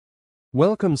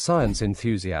Welcome science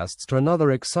enthusiasts to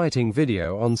another exciting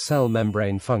video on cell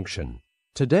membrane function.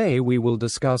 Today we will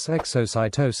discuss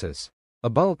exocytosis, a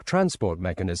bulk transport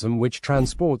mechanism which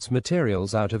transports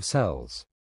materials out of cells.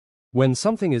 When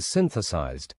something is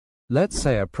synthesized, let's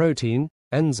say a protein,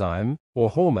 enzyme, or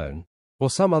hormone, or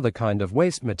some other kind of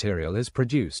waste material is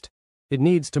produced, it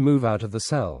needs to move out of the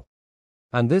cell.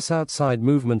 And this outside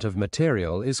movement of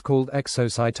material is called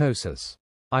exocytosis.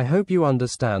 I hope you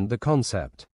understand the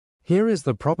concept. Here is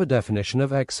the proper definition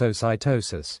of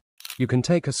exocytosis. You can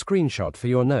take a screenshot for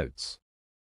your notes.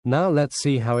 Now let's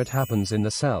see how it happens in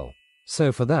the cell.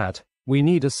 So for that, we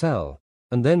need a cell,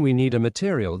 and then we need a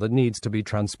material that needs to be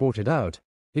transported out.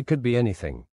 It could be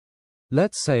anything.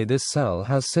 Let's say this cell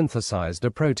has synthesized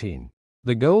a protein.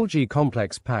 The Golgi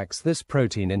complex packs this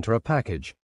protein into a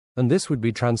package, and this would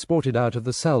be transported out of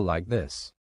the cell like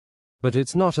this. But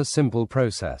it's not a simple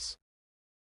process.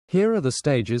 Here are the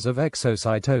stages of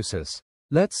exocytosis.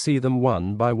 Let's see them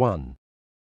one by one.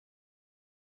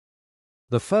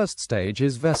 The first stage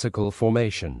is vesicle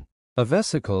formation. A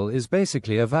vesicle is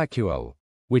basically a vacuole,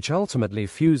 which ultimately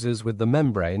fuses with the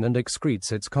membrane and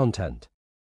excretes its content.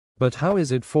 But how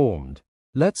is it formed?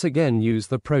 Let's again use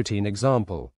the protein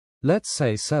example. Let's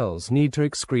say cells need to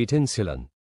excrete insulin.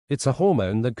 It's a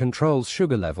hormone that controls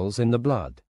sugar levels in the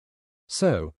blood.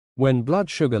 So, when blood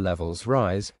sugar levels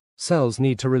rise, cells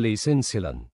need to release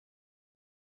insulin.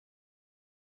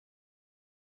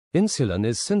 Insulin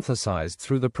is synthesized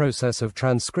through the process of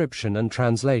transcription and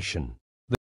translation.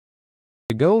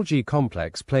 The Golgi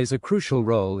complex plays a crucial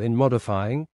role in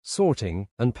modifying, sorting,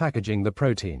 and packaging the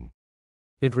protein.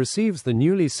 It receives the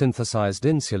newly synthesized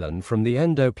insulin from the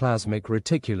endoplasmic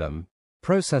reticulum,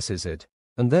 processes it,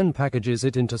 and then packages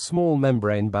it into small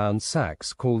membrane-bound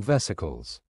sacs called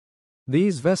vesicles.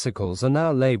 These vesicles are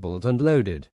now labeled and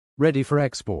loaded, ready for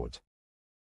export.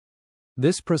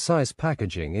 This precise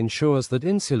packaging ensures that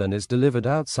insulin is delivered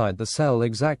outside the cell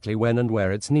exactly when and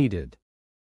where it's needed.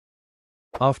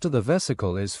 After the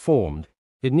vesicle is formed,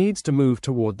 it needs to move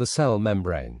toward the cell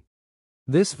membrane.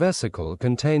 This vesicle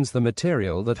contains the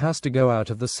material that has to go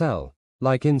out of the cell,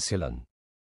 like insulin.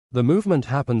 The movement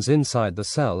happens inside the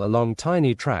cell along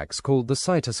tiny tracks called the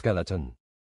cytoskeleton.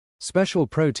 Special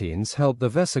proteins help the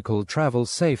vesicle travel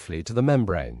safely to the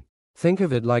membrane. Think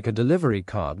of it like a delivery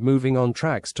cart moving on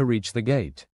tracks to reach the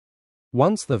gate.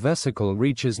 Once the vesicle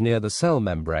reaches near the cell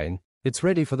membrane, it's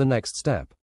ready for the next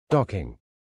step, docking.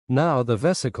 Now the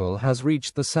vesicle has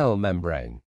reached the cell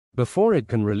membrane. Before it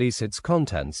can release its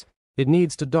contents, it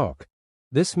needs to dock.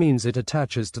 This means it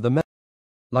attaches to the membrane,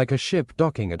 like a ship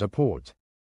docking at a port.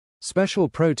 Special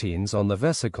proteins on the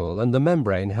vesicle and the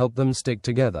membrane help them stick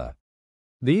together.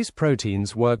 These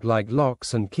proteins work like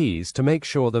locks and keys to make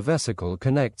sure the vesicle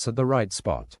connects at the right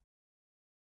spot.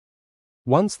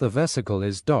 Once the vesicle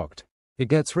is docked, it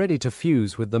gets ready to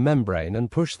fuse with the membrane and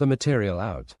push the material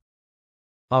out.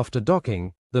 After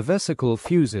docking, the vesicle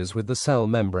fuses with the cell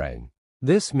membrane.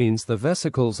 This means the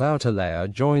vesicle's outer layer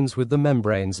joins with the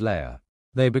membrane's layer.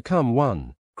 They become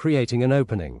one, creating an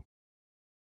opening.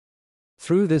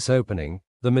 Through this opening,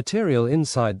 the material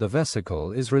inside the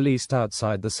vesicle is released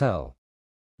outside the cell.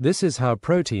 This is how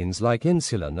proteins like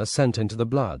insulin are sent into the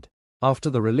blood. After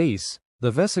the release,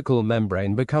 the vesicle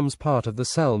membrane becomes part of the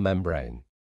cell membrane.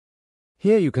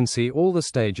 Here you can see all the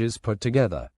stages put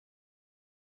together.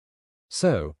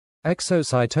 So,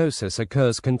 exocytosis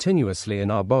occurs continuously in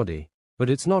our body, but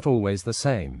it's not always the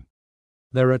same.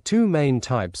 There are two main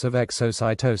types of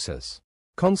exocytosis: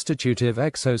 constitutive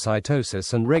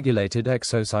exocytosis and regulated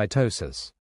exocytosis.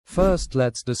 First,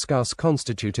 let's discuss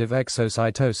constitutive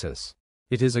exocytosis.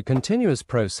 It is a continuous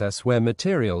process where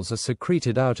materials are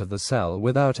secreted out of the cell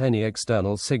without any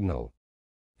external signal.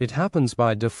 It happens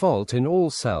by default in all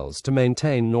cells to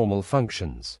maintain normal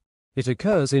functions. It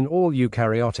occurs in all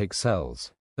eukaryotic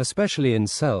cells, especially in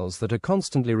cells that are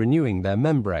constantly renewing their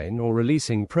membrane or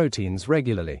releasing proteins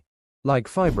regularly, like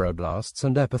fibroblasts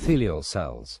and epithelial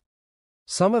cells.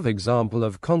 Some examples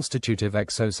of constitutive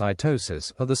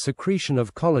exocytosis are the secretion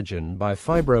of collagen by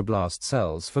fibroblast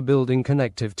cells for building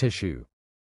connective tissue,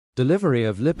 delivery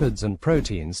of lipids and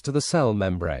proteins to the cell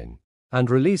membrane, and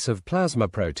release of plasma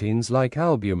proteins like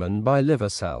albumin by liver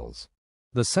cells.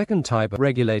 The second type,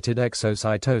 regulated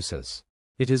exocytosis.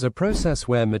 It is a process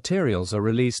where materials are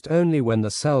released only when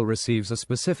the cell receives a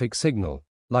specific signal,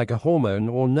 like a hormone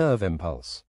or nerve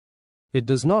impulse. It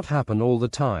does not happen all the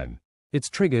time. It's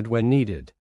triggered when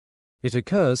needed. It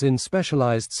occurs in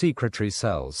specialized secretory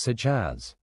cells such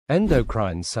as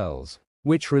endocrine cells,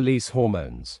 which release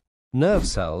hormones, nerve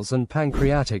cells and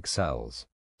pancreatic cells.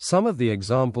 Some of the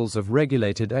examples of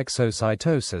regulated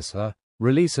exocytosis are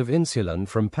Release of insulin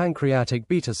from pancreatic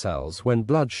beta cells when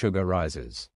blood sugar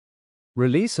rises.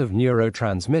 Release of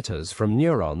neurotransmitters from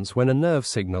neurons when a nerve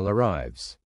signal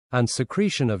arrives. And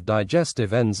secretion of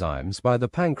digestive enzymes by the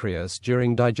pancreas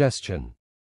during digestion.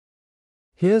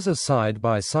 Here's a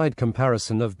side-by-side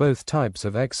comparison of both types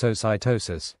of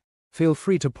exocytosis. Feel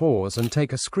free to pause and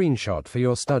take a screenshot for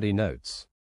your study notes.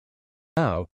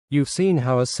 Now, you've seen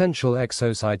how essential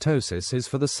exocytosis is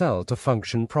for the cell to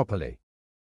function properly.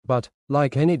 But,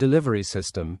 like any delivery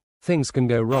system, things can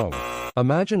go wrong.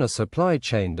 Imagine a supply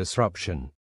chain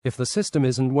disruption. If the system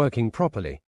isn't working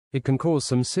properly, it can cause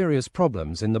some serious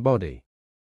problems in the body.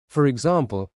 For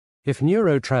example, if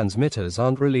neurotransmitters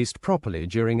aren't released properly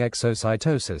during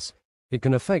exocytosis, it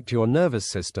can affect your nervous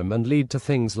system and lead to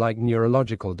things like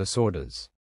neurological disorders.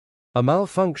 A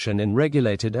malfunction in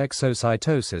regulated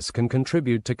exocytosis can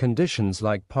contribute to conditions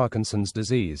like Parkinson's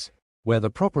disease, where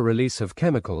the proper release of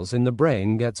chemicals in the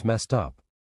brain gets messed up.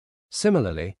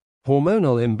 Similarly,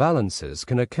 hormonal imbalances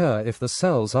can occur if the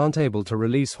cells aren't able to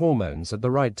release hormones at the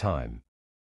right time.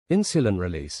 Insulin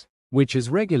release, which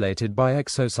is regulated by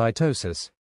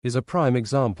exocytosis, is a prime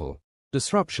example.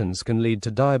 Disruptions can lead to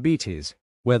diabetes,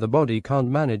 where the body can't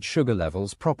manage sugar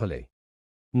levels properly.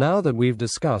 Now that we've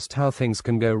discussed how things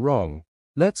can go wrong,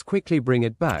 let's quickly bring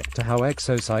it back to how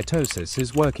exocytosis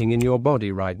is working in your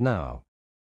body right now.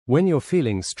 When you're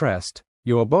feeling stressed,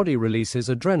 your body releases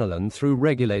adrenaline through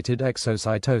regulated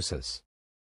exocytosis.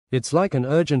 It's like an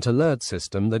urgent alert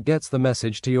system that gets the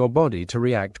message to your body to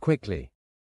react quickly.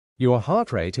 Your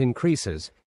heart rate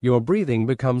increases, your breathing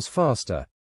becomes faster.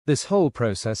 This whole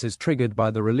process is triggered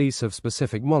by the release of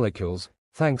specific molecules,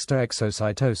 thanks to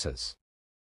exocytosis.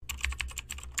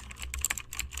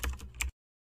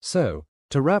 So,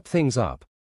 to wrap things up,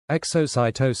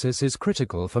 exocytosis is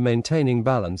critical for maintaining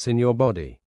balance in your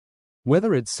body.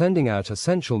 Whether it's sending out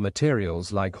essential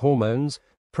materials like hormones,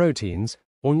 proteins,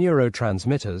 or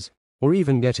neurotransmitters, or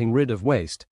even getting rid of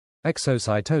waste,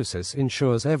 exocytosis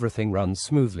ensures everything runs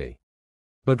smoothly.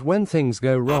 But when things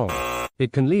go wrong,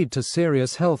 it can lead to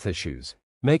serious health issues,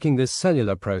 making this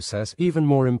cellular process even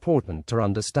more important to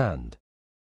understand.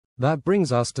 That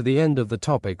brings us to the end of the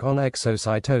topic on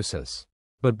exocytosis.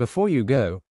 But before you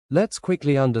go, let's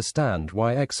quickly understand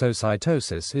why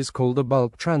exocytosis is called a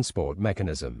bulk transport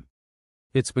mechanism.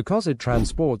 It's because it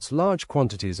transports large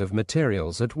quantities of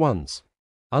materials at once,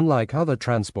 unlike other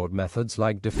transport methods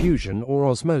like diffusion or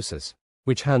osmosis,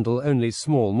 which handle only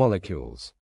small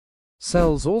molecules.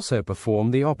 Cells also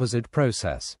perform the opposite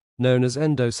process, known as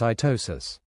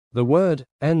endocytosis. The word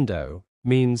endo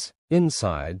means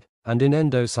inside, and in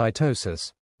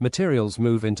endocytosis, materials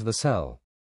move into the cell.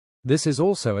 This is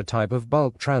also a type of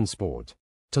bulk transport.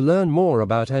 To learn more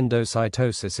about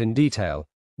endocytosis in detail,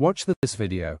 watch this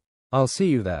video. I'll see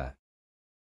you there.